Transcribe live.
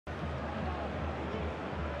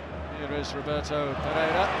There is Roberto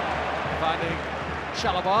Pereyra finding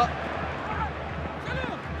Chalobah.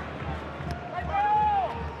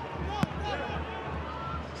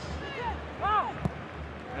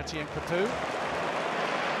 Etienne Capoue.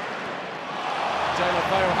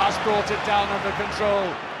 Deulofeu has brought it down under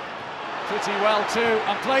control pretty well too,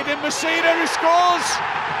 and played in Masina, who scores!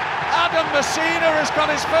 Adam Masina has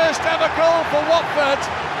got his first ever goal for Watford,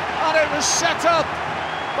 and it was set up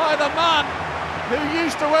by the man who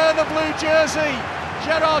used to wear the blue jersey,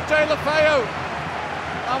 Gerard Deulofeu.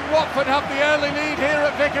 And Watford have the early lead here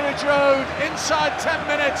at Vicarage Road. Inside 10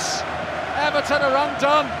 minutes, Everton are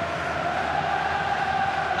undone.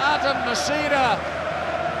 Adam Masina.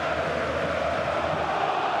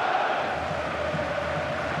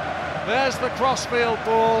 There's the crossfield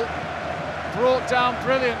ball, brought down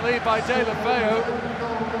brilliantly by Deulofeu.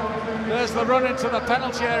 There's the run into the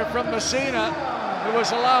penalty area from Masina, who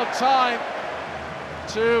was allowed time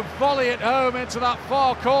to volley it home into that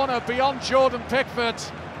far corner beyond Jordan Pickford.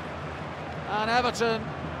 And Everton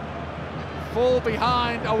fall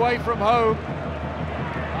behind away from home,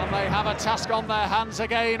 and they have a task on their hands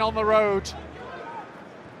again on the road.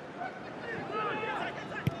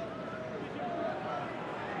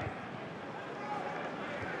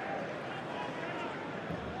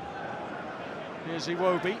 Here's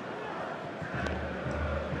Iwobi.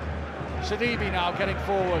 Sidibe now getting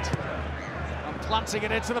forward and planting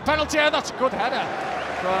it into the penalty area. That's a good header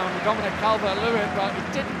from Dominic Calvert-Lewin, but he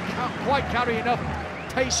didn't quite carry enough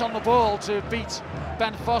pace on the ball to beat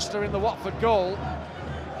Ben Foster in the Watford goal.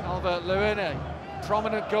 Calvert-Lewin, a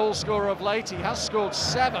prominent goal scorer of late. He has scored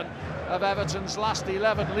 7 of Everton's last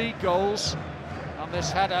 11 league goals. And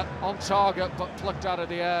this header on target, but plucked out of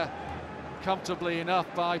the air comfortably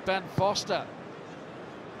enough by Ben Foster.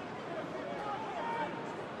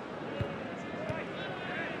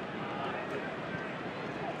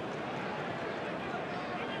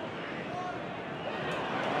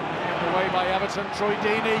 By Everton, Troy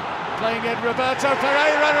Deeney playing in Roberto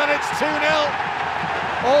Pereyra, and it's 2-0,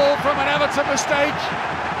 all from an Everton mistake.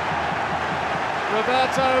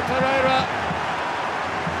 Roberto Pereyra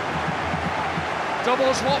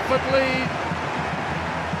doubles Watford lead,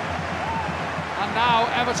 and now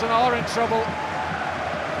Everton are in trouble.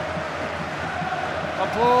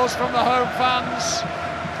 Applause from the home fans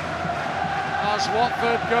as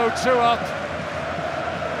Watford go 2 up,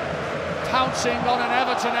 pouncing on an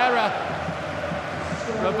Everton error.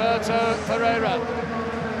 Roberto Pereyra.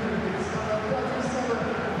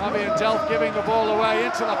 Fabian Delph giving the ball away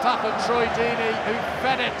into the path of Troy Deeney, who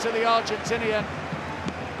fed it to the Argentinian.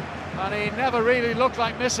 And he never really looked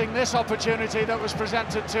like missing this opportunity that was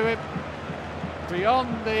presented to him.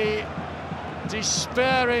 Beyond the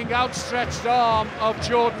despairing outstretched arm of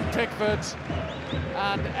Jordan Pickford,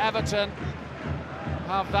 and Everton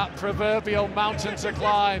have that proverbial mountain to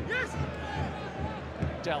climb.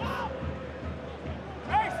 Delph.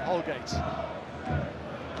 Holgate.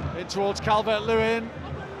 In towards Calvert-Lewin.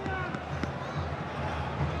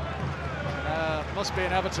 Must be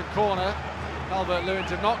an Everton corner. Calvert-Lewin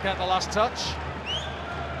did not get the last touch.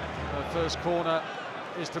 The first corner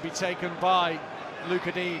is to be taken by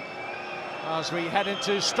Lucas Digne as we head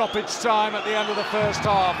into stoppage time at the end of the first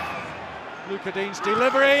half. Lucas Digne's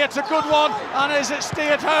delivery, it's a good one, and is it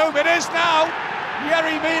steered home? It is now.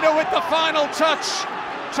 Yerry Mina with the final touch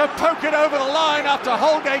to poke it over the line after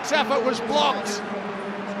Holgate's effort was blocked.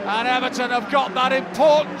 And Everton have got that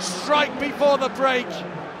important strike before the break.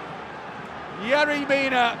 Yerry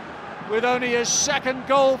Mina with only his 2nd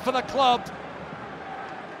goal for the club.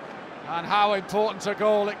 And how important a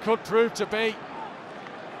goal it could prove to be.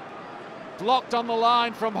 Blocked on the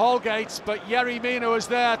line from Holgate, but Yerry Mina was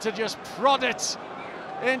there to just prod it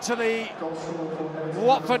into the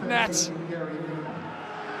Watford net.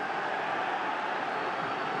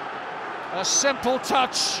 A simple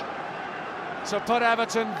touch to put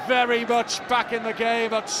Everton very much back in the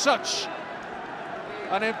game at such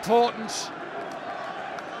an important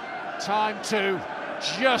time too,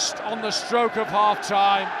 just on the stroke of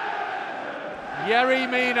half-time. Yerry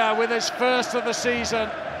Mina with his first of the season.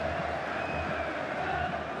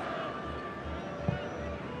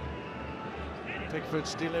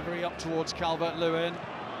 Pickford's delivery up towards Calvert-Lewin.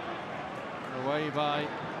 Away by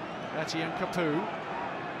Etienne Capoue.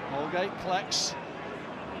 Holgate collects.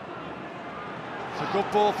 It's a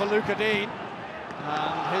good ball for Lucas Digne,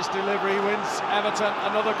 and his delivery wins Everton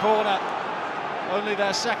another corner. Only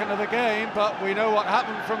their 2nd of the game, but we know what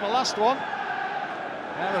happened from the last one.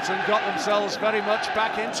 Everton got themselves very much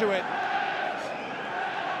back into it.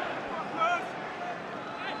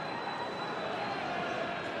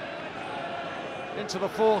 Into the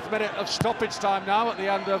 4th minute of stoppage time now at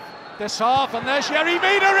the end of this half, and there's Yerry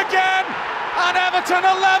Mina again, and Everton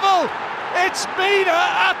are level. It's Mina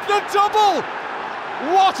at the double.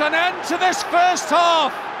 What an end to this first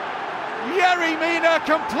half. Yerry Mina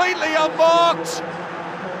completely unmarked,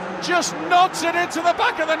 just nods it into the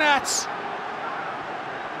back of the net.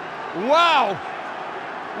 Wow,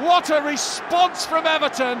 what a response from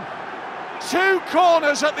Everton. 2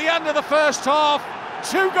 corners at the end of the first half,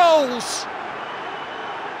 2 goals.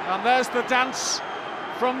 And there's the dance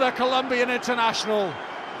from the Colombian international.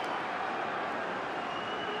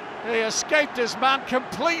 He escaped his man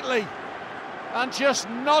completely and just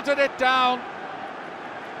nodded it down.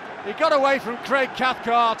 He got away from Craig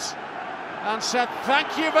Cathcart and said,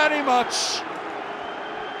 "Thank you very much."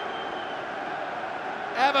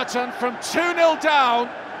 Everton, from 2-0 down,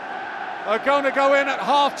 are going to go in at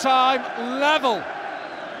half-time level.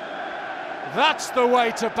 That's the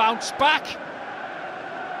way to bounce back.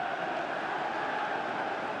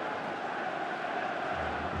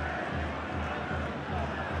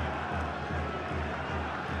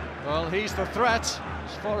 Well, he's the threat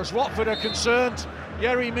as far as Watford are concerned.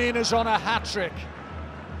 Yerry Mina's on a hat-trick.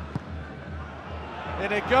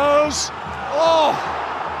 In it goes. Oh,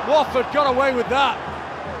 Watford got away with that.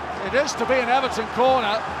 It is to be an Everton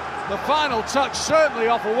corner. The final touch certainly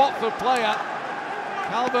off a Watford player.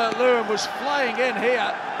 Calvert-Lewin was flying in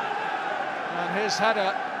here, and his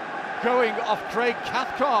header going off Craig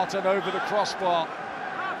Cathcart and over the crossbar.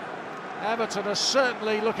 Everton are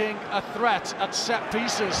certainly looking a threat at set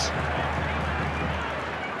pieces.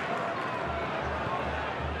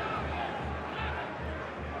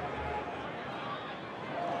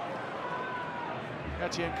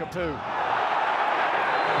 Etienne Capoue.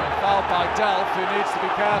 Fouled by Delph, who needs to be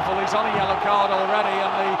careful. He's on a yellow card already,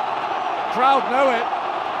 and the crowd know it.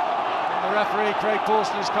 And the referee, Craig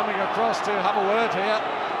Pawson, is coming across to have a word here.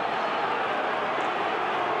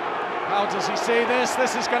 How does he see this?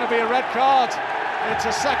 This is going to be a red card. It's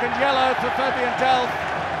a second yellow for Fabian Delph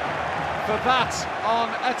for that on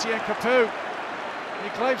Etienne Capoue. He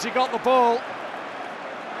claims he got the ball.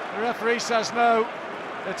 The referee says no.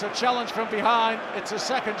 It's a challenge from behind. It's a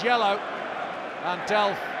second yellow, and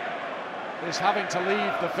Delph is having to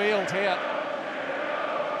leave the field here.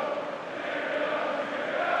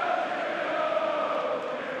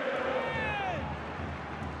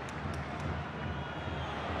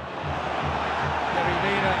 Yerry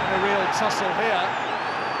Mina in a real tussle here.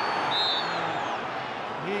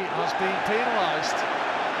 He has been penalised.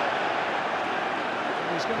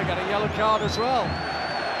 He's going to get a yellow card as well.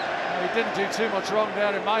 He didn't do too much wrong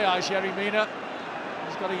there in my eyes, Yerry Mina.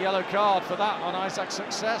 He's got a yellow card for that on Isaac's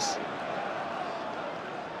success.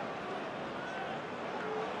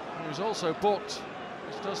 He was also booked,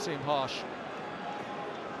 which does seem harsh.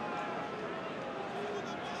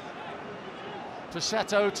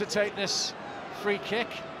 Pereyra to take this free kick.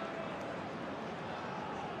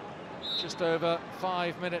 Just over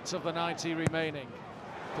 5 minutes of the 90 remaining.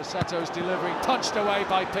 Pereyra's delivery punched away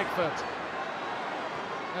by Pickford.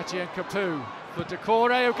 Etienne Capoue for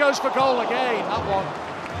Doucouré, who goes for goal again. That one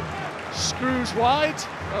screws wide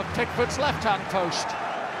of Pickford's left-hand post.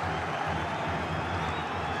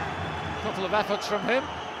 A couple of efforts from him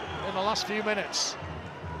in the last few minutes.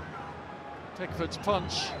 Pickford's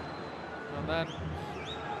punch, and then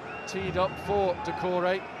teed up for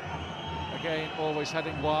Doucouré. Again, always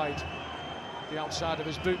heading wide. The outside of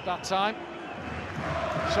his boot that time.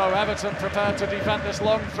 So Everton prepared to defend this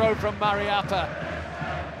long throw from Mariappa.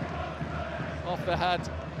 Off the head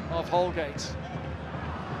of Holgate.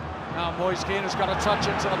 Now Moise Keane has got a touch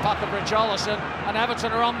into the path of Richarlison, and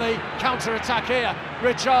Everton are on the counter-attack here.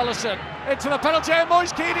 Richarlison into the penalty area.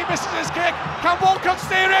 Moise Keane, he misses his kick. Can Walcott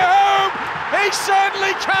steer it home? He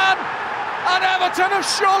certainly can, and Everton have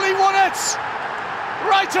surely won it.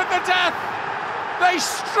 Right at the death. They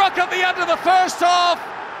struck at the end of the first half,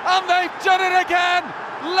 and they've done it again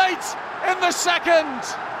late in the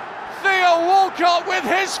second. Theo Walcott with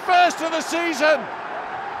his first of the season.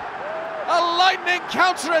 A lightning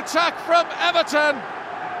counter-attack from Everton,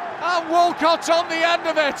 and Walcott on the end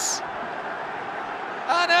of it.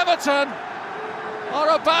 And Everton are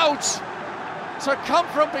about to come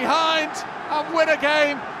from behind and win a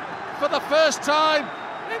game for the first time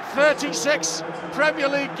in 36 Premier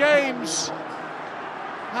League games.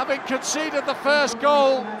 Having conceded the first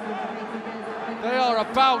goal, they are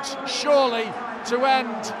about surely to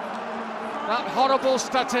end that horrible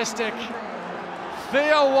statistic.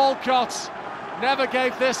 Theo Walcott never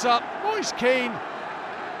gave this up. Moise Keane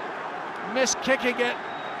missed kicking it.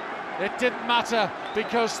 It didn't matter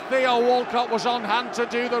because Theo Walcott was on hand to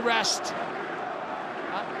do the rest.